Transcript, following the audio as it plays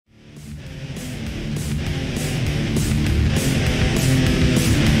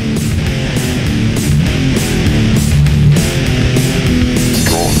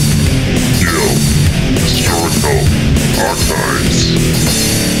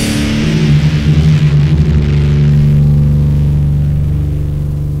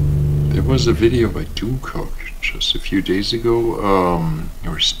was a video by Doomcock just a few days ago,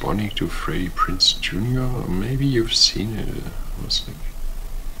 responding to Freddie Prinze Jr. Maybe you've seen it. It was like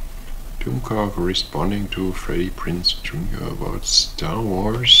Doomcock responding to Freddie Prinze Jr. about Star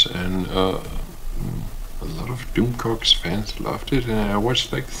Wars, and a lot of Doomcock's fans loved it, and I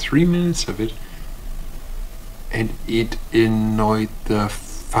watched like 3 minutes of it, and it annoyed the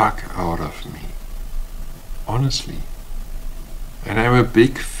fuck out of me. Honestly. And I'm a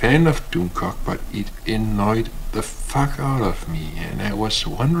big fan of Doomcock, but it annoyed the fuck out of me. And I was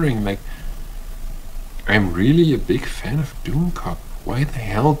wondering, like, I'm really a big fan of Doomcock. Why the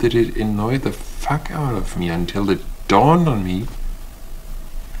hell did it annoy the fuck out of me until it dawned on me?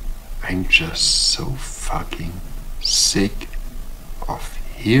 I'm just so fucking sick of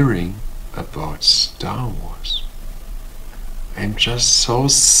hearing about Star Wars. I'm just so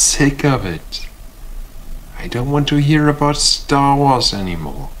sick of it. I don't want to hear about Star Wars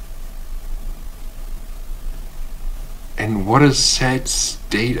anymore. And what a sad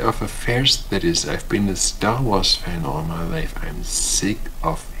state of affairs that is. I've been a Star Wars fan all my life. I'm sick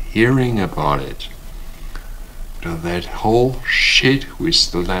of hearing about it. That whole shit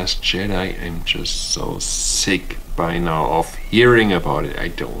with The Last Jedi, I'm just so sick by now of hearing about it. I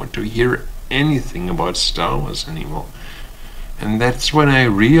don't want to hear anything about Star Wars anymore. And that's when I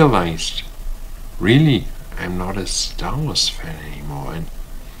realized, really, I'm not a Star Wars fan anymore. And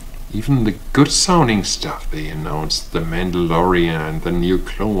even the good sounding stuff they announced, The Mandalorian and the new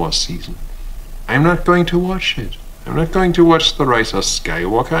Clone Wars season, I'm not going to watch it. I'm not going to watch The Rise of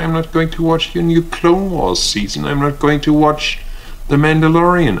Skywalker. I'm not going to watch your new Clone Wars season. I'm not going to watch The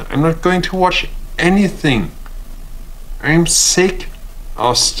Mandalorian. I'm not going to watch anything. I'm sick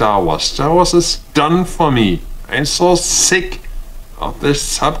of Star Wars. Star Wars is done for me. I'm so sick of this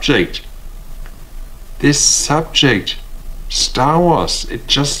subject. This subject, Star Wars, it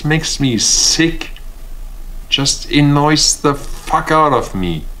just makes me sick. Just annoys the fuck out of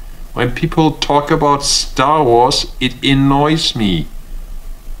me. When people talk about Star Wars, it annoys me.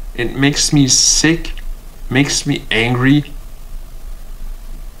 It makes me sick, makes me angry.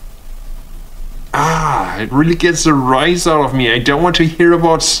 It really gets a rise out of me. I don't want to hear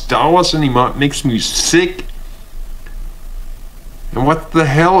about Star Wars anymore. It makes me sick. And what the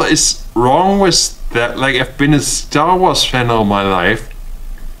hell is wrong with that? Like, I've been a Star Wars fan all my life.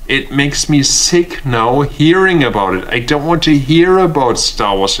 It makes me sick now hearing about it. I don't want to hear about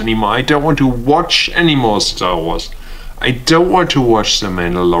Star Wars anymore. I don't want to watch any more Star Wars. I don't want to watch The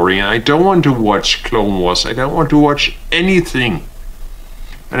Mandalorian. I don't want to watch Clone Wars. I don't want to watch anything.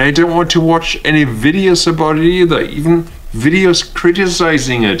 And I don't want to watch any videos about it either. Even videos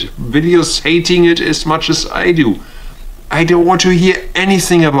criticizing it. Videos hating it as much as I do. I don't want to hear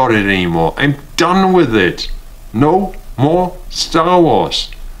anything about it anymore. I'm done with it. No more Star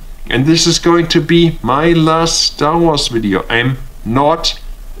Wars. And this is going to be my last Star Wars video. I'm not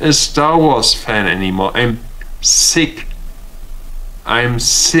a Star Wars fan anymore. I'm sick. I'm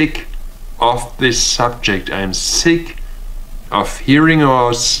sick of this subject. I'm sick of hearing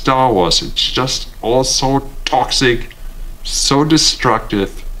about Star Wars. It's just all so toxic, so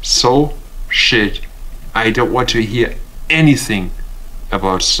destructive, so shit. I don't want to hear anything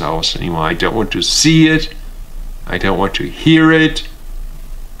about Star Wars anymore. I don't want to see it. I don't want to hear it.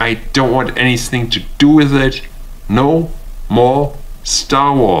 I don't want anything to do with it. No more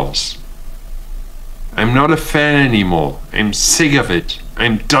Star Wars. I'm not a fan anymore. I'm sick of it.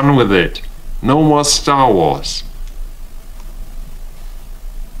 I'm done with it. No more Star Wars.